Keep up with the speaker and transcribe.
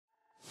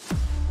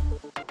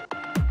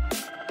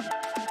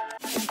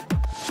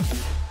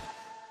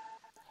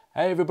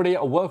Hey everybody,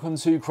 welcome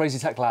to Crazy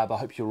Tech Lab. I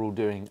hope you're all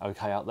doing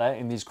okay out there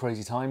in these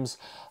crazy times.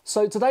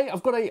 So today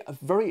I've got a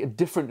very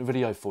different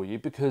video for you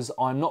because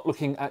I'm not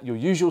looking at your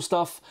usual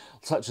stuff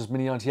such as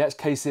mini-ITX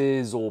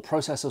cases or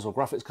processors or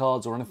graphics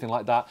cards or anything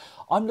like that.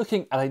 I'm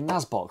looking at a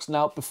NAS box.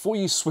 Now before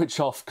you switch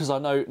off, because I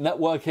know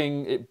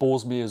networking, it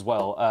bores me as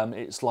well.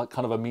 It's like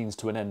kind of a means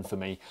to an end for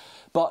me.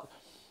 But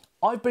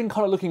I've been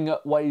kind of looking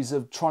at ways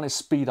of trying to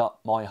speed up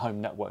my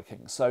home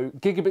networking. So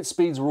gigabit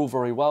speeds are all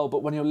very well,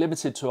 but when you're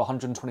limited to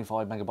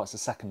 125 megabytes a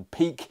second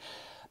peak,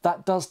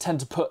 that does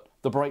tend to put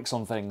the brakes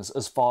on things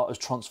as far as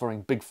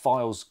transferring big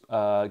files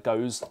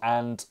goes,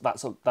 and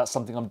that's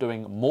something I'm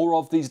doing more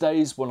of these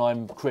days when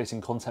I'm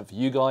creating content for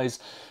you guys.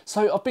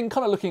 So I've been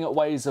kind of looking at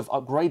ways of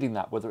upgrading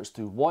that, whether it's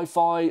through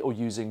Wi-Fi or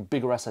using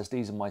bigger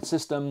SSDs in my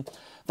system,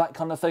 that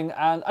kind of thing.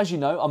 And as you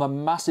know, I'm a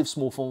massive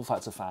small form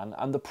factor fan,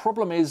 and the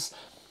problem is,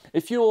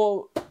 if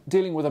you're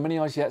dealing with a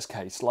mini-ITX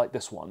case like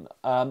this one,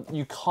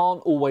 you can't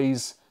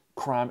always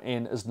cram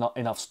in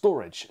enough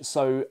storage.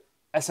 So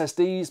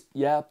SSDs,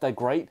 yeah, they're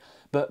great,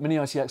 but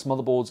mini-ITX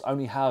motherboards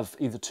only have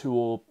either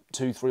 2,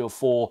 3 or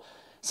 4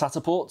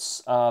 SATA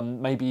ports,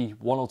 maybe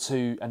 1 or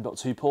 2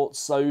 M.2 ports.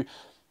 So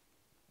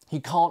you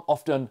can't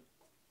often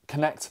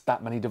connect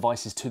that many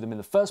devices to them in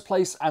the first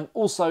place. And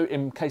also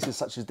in cases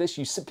such as this,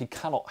 you simply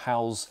cannot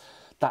house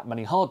that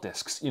many hard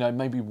disks, you know,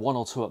 maybe 1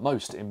 or 2 at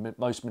most in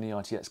most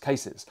mini-ITX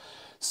cases.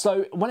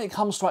 So when it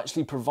comes to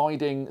actually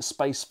providing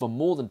space for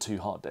more than 2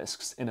 hard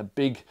disks in a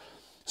big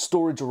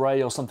storage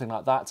array or something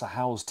like that to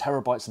house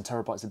terabytes and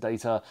terabytes of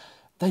data,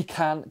 they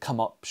can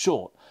come up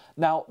short.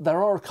 Now,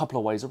 there are a couple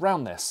of ways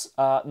around this.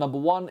 Number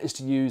one is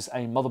to use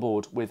a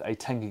motherboard with a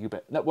 10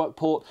 gigabit network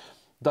port.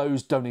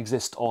 Those don't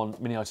exist on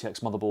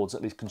mini-ITX motherboards,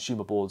 at least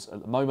consumer boards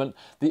at the moment.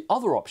 The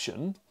other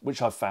option,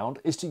 which I've found,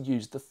 is to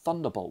use the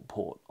Thunderbolt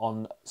port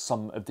on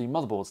some of the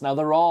motherboards. Now,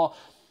 there are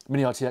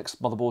mini-ITX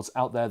motherboards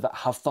out there that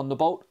have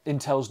Thunderbolt.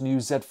 Intel's new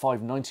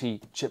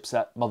Z590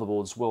 chipset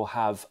motherboards will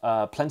have,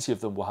 plenty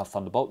of them will have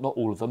Thunderbolt, not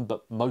all of them,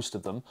 but most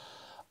of them.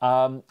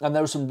 And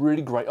there are some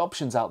really great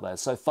options out there.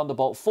 So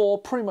Thunderbolt 4,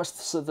 pretty much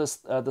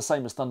the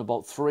same as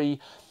Thunderbolt 3,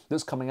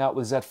 that's coming out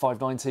with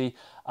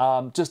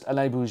Z590, just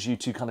enables you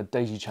to kind of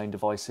daisy chain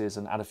devices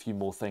and add a few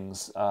more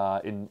things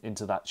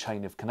into that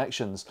chain of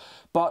connections.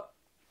 But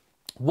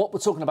what we're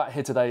talking about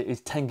here today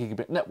is 10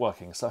 gigabit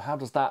networking. So how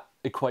does that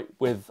equate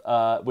with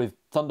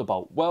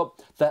Thunderbolt? Well,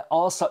 there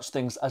are such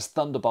things as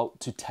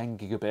Thunderbolt to 10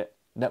 gigabit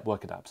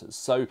network adapters.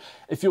 So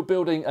if you're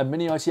building a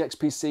mini-ITX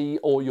PC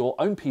or your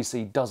own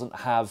PC doesn't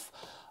have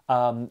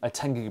a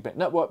 10 gigabit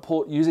network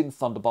port, using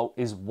Thunderbolt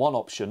is one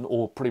option,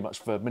 or pretty much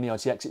for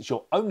mini-ITX, it's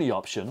your only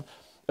option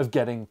of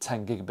getting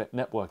 10 gigabit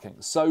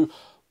networking. So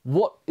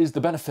what is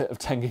the benefit of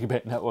 10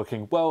 gigabit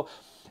networking? Well,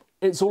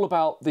 it's all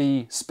about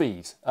the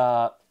speed.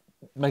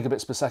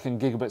 Megabits per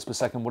second, gigabits per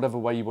second, whatever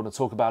way you want to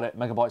talk about it,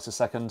 megabytes a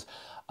second.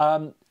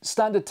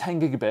 Standard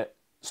gigabit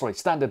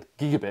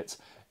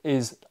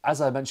is,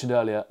 as I mentioned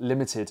earlier,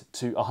 limited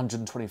to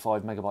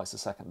 125 megabytes a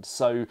second.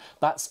 So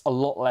that's a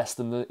lot less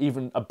than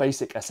even a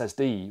basic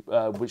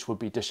SSD, which would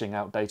be dishing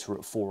out data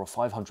at 400 or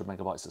 500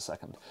 megabytes a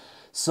second.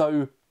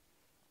 So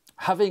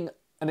having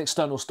an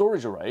external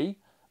storage array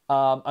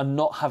and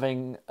not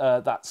having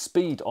that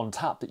speed on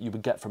tap that you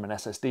would get from an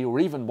SSD or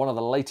even one of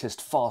the latest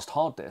fast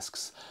hard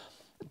disks,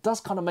 it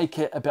does kind of make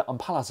it a bit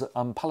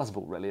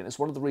unpalatable, really, and it's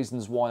one of the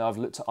reasons why I've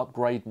looked to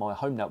upgrade my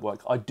home network.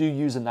 I do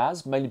use a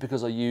NAS, mainly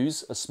because I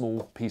use a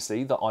small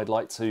PC that I'd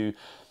like to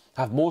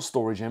have more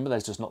storage in, but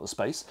there's just not the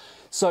space.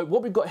 So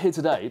what we've got here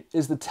today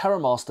is the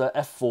TerraMaster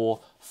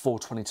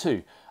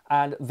F4-422,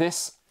 and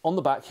this, on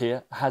the back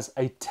here, has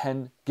a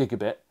 10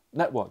 gigabit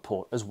network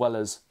port, as well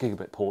as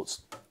gigabit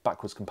ports,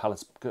 backwards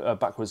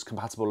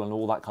compatible and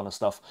all that kind of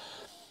stuff.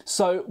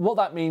 So what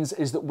that means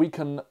is that we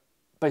can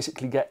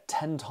basically get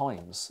 10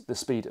 times the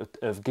speed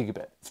of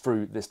gigabit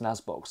through this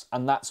NAS box,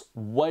 and that's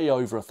way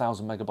over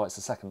 1,000 megabytes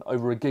a second,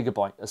 over a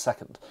gigabyte a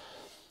second.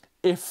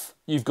 If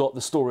you've got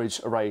the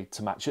storage array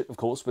to match it, of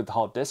course, with the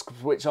hard disk,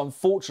 which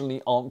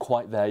unfortunately aren't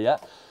quite there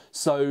yet.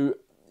 So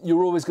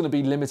you're always going to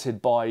be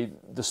limited by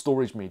the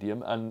storage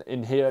medium, and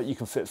in here you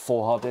can fit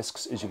 4 hard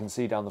disks, as you can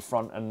see down the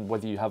front, and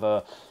whether you have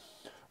a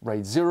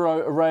RAID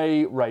 0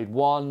 array, RAID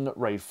 1,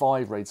 RAID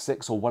 5, RAID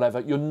 6 or whatever,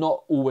 you're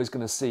not always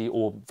going to see,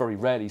 or very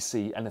rarely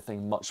see,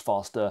 anything much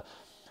faster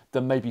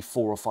than maybe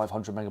 400 or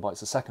 500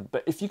 megabytes a second.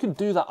 But if you can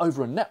do that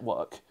over a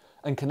network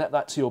and connect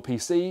that to your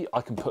PC, I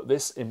can put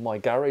this in my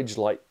garage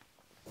like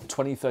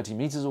 20, 30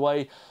 meters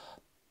away,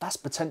 that's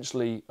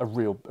potentially a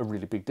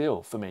really big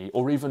deal for me,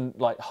 or even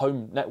like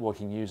home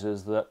networking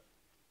users that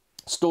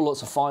store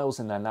lots of files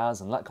in their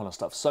NAS and that kind of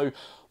stuff. So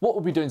what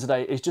we'll be doing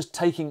today is just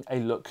taking a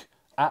look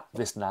at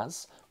this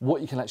NAS,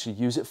 what you can actually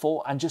use it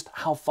for, and just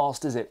how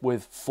fast is it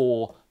with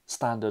 4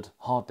 standard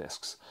hard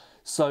disks.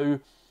 So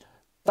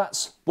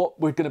that's what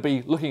we're going to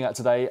be looking at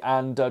today,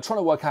 and trying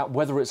to work out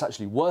whether it's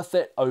actually worth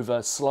it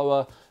over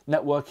slower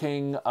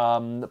networking,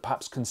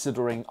 perhaps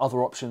considering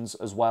other options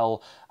as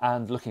well,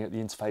 and looking at the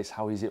interface,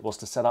 how easy it was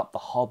to set up, the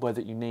hardware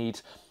that you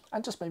need,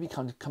 and just maybe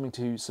kind of coming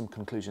to some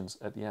conclusions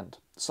at the end.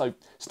 So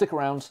stick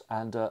around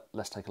and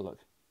let's take a look.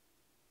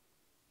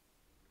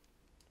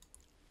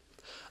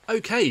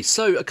 Okay,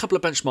 so a couple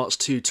of benchmarks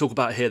to talk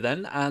about here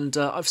then, and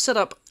I've set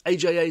up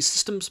AJA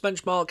Systems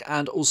benchmark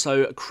and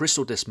also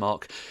Crystal Disk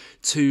Mark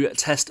to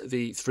test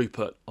the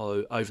throughput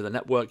over the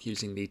network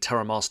using the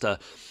TerraMaster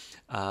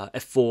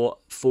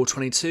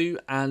F4-422.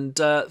 And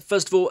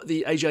first of all,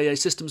 the AJA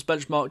Systems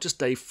benchmark,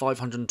 just a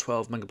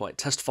 512 megabyte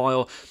test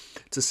file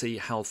to see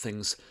how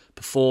things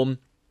perform.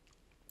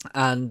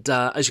 And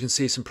as you can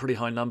see, some pretty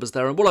high numbers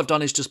there. And what I've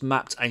done is just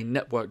mapped a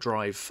network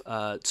drive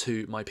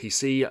to my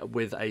PC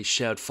with a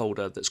shared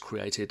folder that's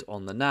created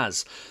on the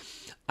NAS.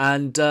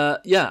 And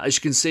yeah, as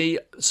you can see,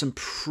 some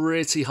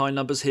pretty high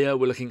numbers here.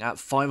 We're looking at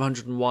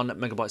 501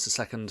 megabytes a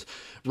second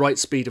write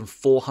speed and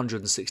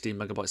 416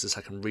 megabytes a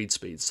second read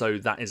speed. So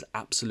that is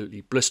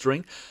absolutely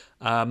blistering.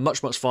 Much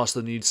faster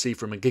than you'd see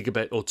from a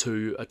gigabit or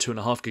to a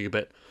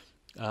 2.5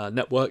 gigabit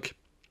network.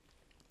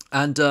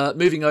 And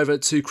moving over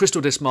to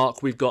Crystal Disk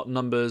Mark, we've got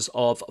numbers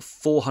of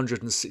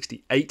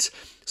 468,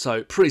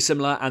 so pretty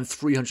similar, and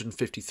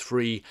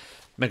 353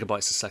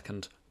 megabytes a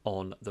second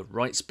on the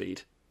write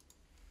speed.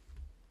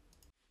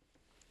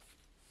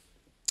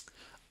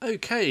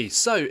 Okay,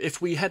 so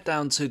if we head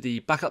down to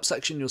the backup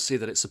section, you'll see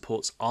that it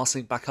supports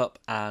rsync backup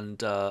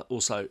and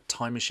also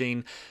Time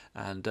Machine.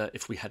 And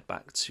if we head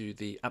back to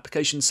the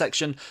application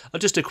section, I'll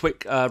just do a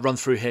quick run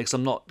through here because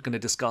I'm not going to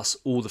discuss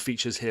all the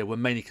features here. We're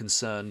mainly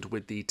concerned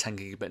with the 10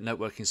 gigabit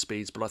networking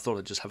speeds, but I thought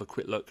I'd just have a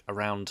quick look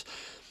around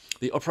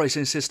the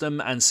operating system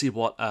and see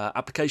what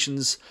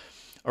applications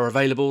are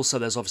available. So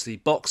there's obviously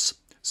Box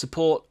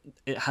support.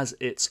 It has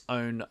its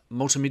own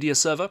multimedia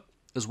server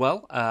as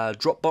well,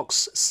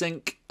 Dropbox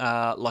Sync,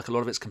 like a lot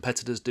of its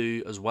competitors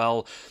do as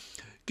well,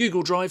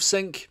 Google Drive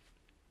Sync,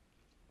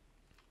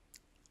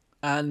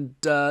 and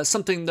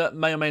something that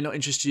may or may not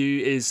interest you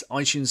is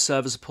iTunes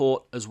server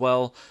support as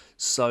well.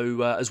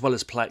 So as well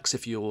as Plex,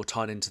 if you're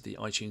tied into the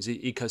iTunes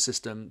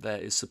ecosystem, there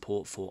is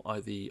support for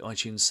the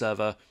iTunes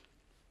server.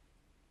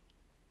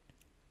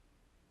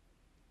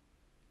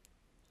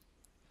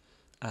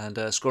 And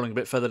scrolling a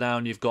bit further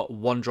down, you've got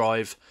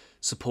OneDrive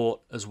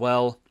support as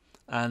well.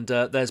 And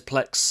there's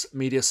Plex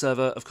Media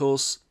Server, of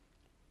course.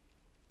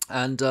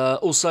 And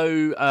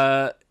also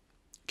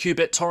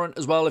Qubit Torrent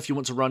as well. If you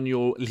want to run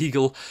your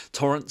legal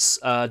torrents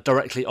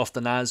directly off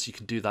the NAS, you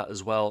can do that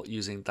as well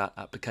using that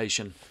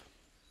application.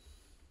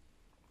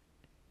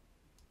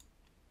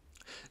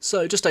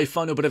 So just a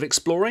final bit of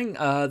exploring.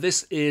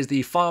 This is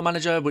the file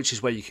manager, which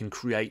is where you can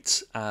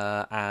create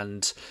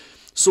and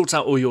sort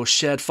out all your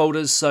shared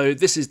folders. So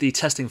this is the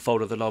testing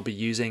folder that I'll be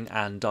using,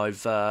 and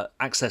I've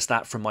accessed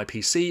that from my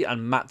PC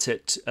and mapped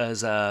it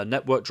as a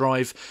network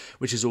drive,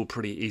 which is all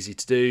pretty easy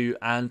to do.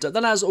 And the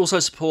NAS also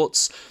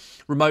supports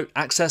remote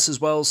access as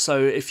well,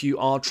 so if you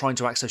are trying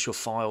to access your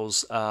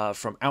files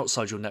from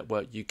outside your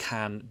network, you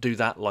can do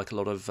that like a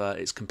lot of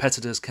its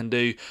competitors can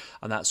do,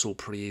 and that's all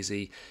pretty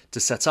easy to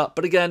set up.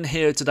 But again,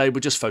 here today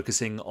we're just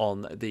focusing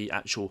on the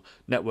actual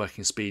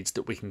networking speeds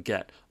that we can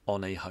get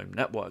on a home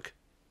network.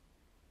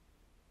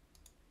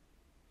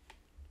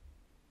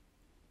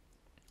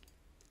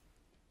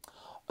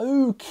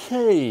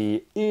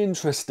 Okay,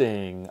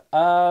 interesting.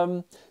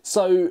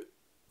 So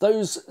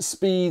those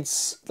speedy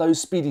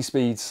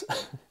speeds,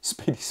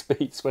 speedy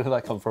speeds, where did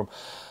that come from?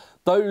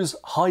 Those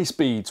high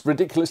speeds,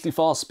 ridiculously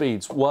fast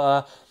speeds,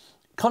 were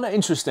kind of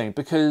interesting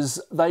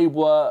because they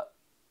weren't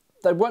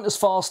as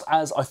fast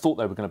as I thought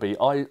they were going to be.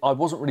 I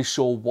wasn't really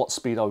sure what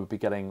speed I would be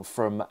getting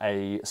from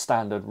a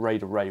standard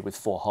RAID array with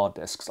 4 hard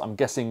disks. I'm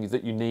guessing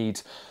that you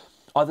need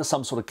either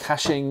some sort of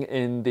caching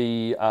in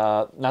the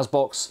NAS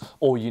box,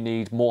 or you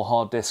need more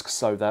hard disks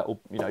so that,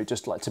 you know,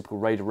 just like typical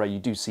RAID array, you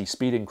do see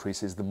speed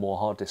increases the more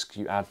hard disks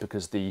you add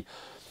because the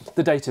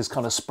data is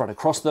kind of spread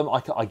across them.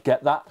 I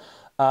get that.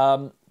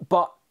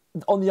 But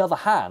on the other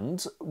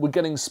hand, we're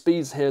getting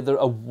speeds here that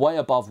are way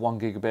above 1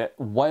 gigabit,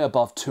 way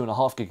above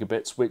 2.5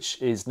 gigabits,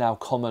 which is now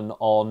common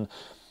on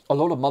a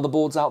lot of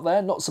motherboards out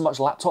there. Not so much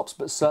laptops,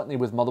 but certainly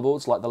with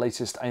motherboards, like the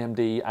latest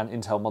AMD and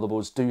Intel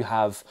motherboards do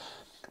have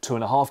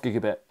 2.5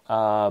 gigabit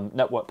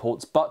network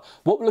ports. But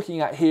what we're looking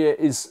at here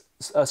is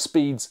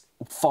speeds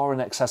far in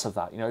excess of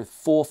that. You know,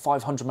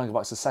 400-500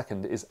 megabytes a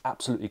second is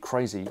absolutely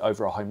crazy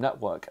over a home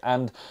network.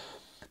 And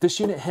this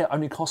unit here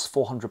only costs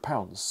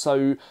 £400.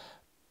 So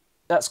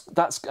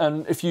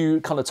and if you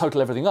kind of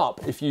total everything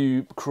up, if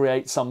you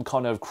create some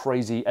kind of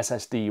crazy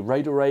SSD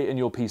RAID array in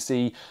your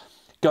PC,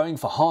 going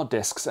for hard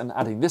disks and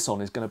adding this on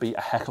is going to be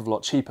a heck of a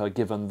lot cheaper,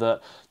 given that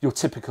your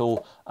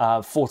typical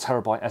 4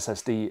 terabyte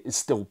SSD is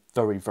still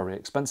very, very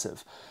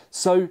expensive.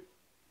 So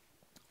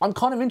I'm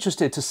kind of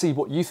interested to see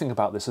what you think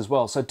about this as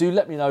well. So do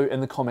let me know in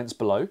the comments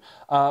below.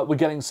 We're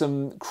getting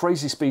some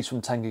crazy speeds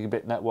from 10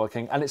 gigabit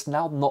networking, and it's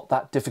now not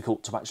that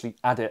difficult to actually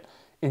add it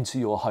into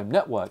your home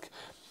network.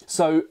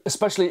 So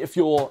especially if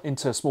you're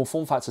into small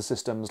form factor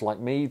systems like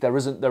me, there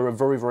are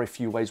very, very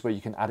few ways where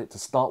you can add it to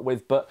start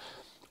with. But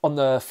on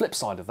the flip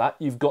side of that,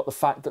 you've got the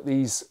fact that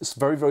these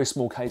very, very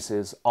small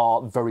cases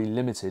are very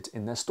limited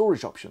in their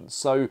storage options.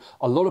 So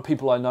a lot of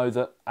people I know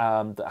that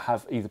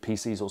have either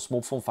PCs or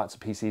small form factor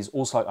PCs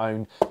also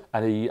own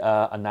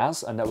a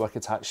NAS, a network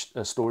attached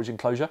storage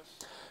enclosure,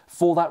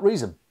 for that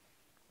reason.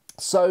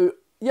 So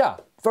yeah,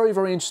 very,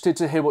 very interested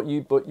to hear what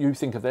you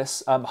think of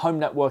this. Home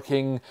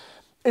networking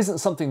isn't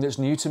something that's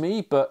new to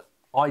me, but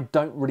I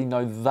don't really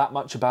know that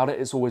much about it.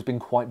 It's always been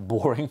quite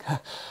boring.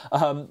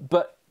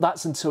 But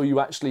that's until you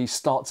actually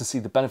start to see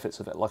the benefits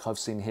of it, like I've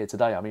seen here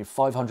today. I mean,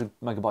 500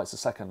 megabytes a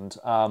second,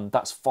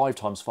 that's 5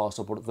 times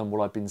faster than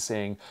what I've been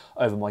seeing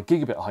over my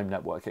Gigabit home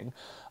networking.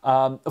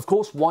 Of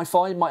course,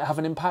 Wi-Fi might have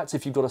an impact.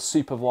 If you've got a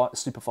super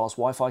fast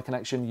Wi-Fi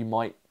connection, you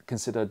might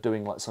consider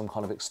doing like some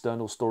kind of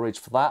external storage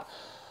for that.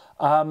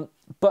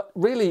 But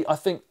really, I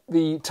think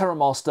the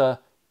TerraMaster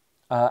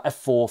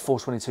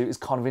F4-422 is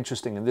kind of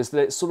interesting, and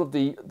there's sort of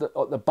the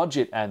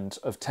budget end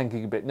of 10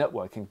 gigabit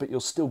networking, but you're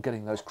still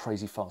getting those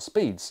crazy fast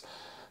speeds.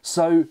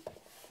 So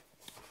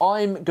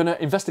I'm going to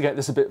investigate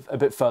this a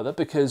bit further,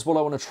 because what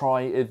I want to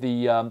try is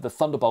the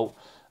Thunderbolt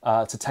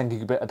to 10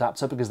 gigabit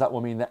adapter, because that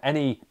will mean that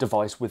any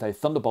device with a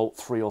Thunderbolt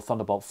 3 or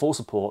Thunderbolt 4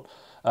 support,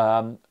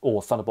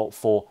 or Thunderbolt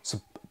 4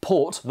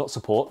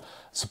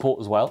 support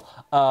as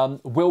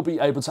well, will be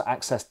able to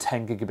access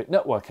 10 gigabit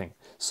networking.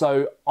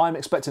 So I'm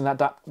expecting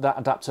that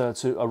adapter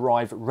to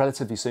arrive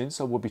relatively soon,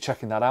 so we'll be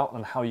checking that out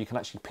and how you can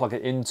actually plug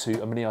it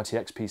into a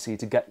mini-ITX PC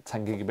to get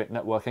 10 gigabit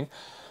networking.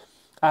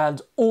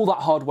 And all that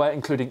hardware,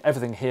 including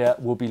everything here,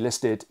 will be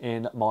listed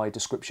in my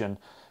description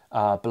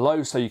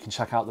below, so you can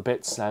check out the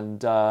bits,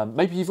 and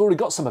maybe you've already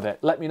got some of it.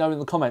 Let me know in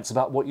the comments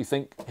about what you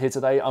think here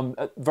today. I'm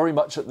very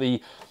much at the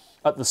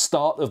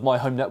start of my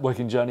home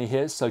networking journey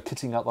here, so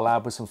kitting out the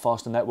lab with some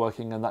faster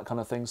networking and that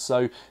kind of thing.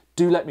 So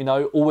do let me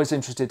know. Always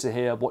interested to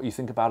hear what you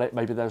think about it.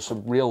 Maybe there's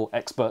some real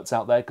experts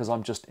out there, because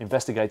I'm just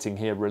investigating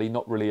here, really,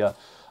 not really a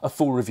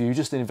full review,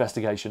 just an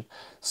investigation.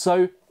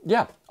 So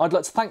yeah, I'd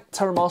like to thank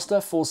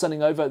TerraMaster for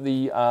sending over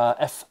the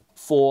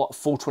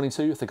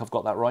F4-422. I think I've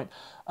got that right.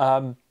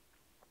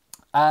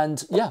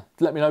 And yeah,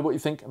 let me know what you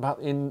think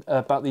about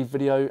the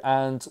video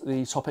and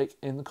the topic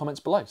in the comments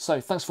below.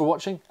 So thanks for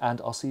watching, and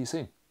I'll see you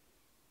soon.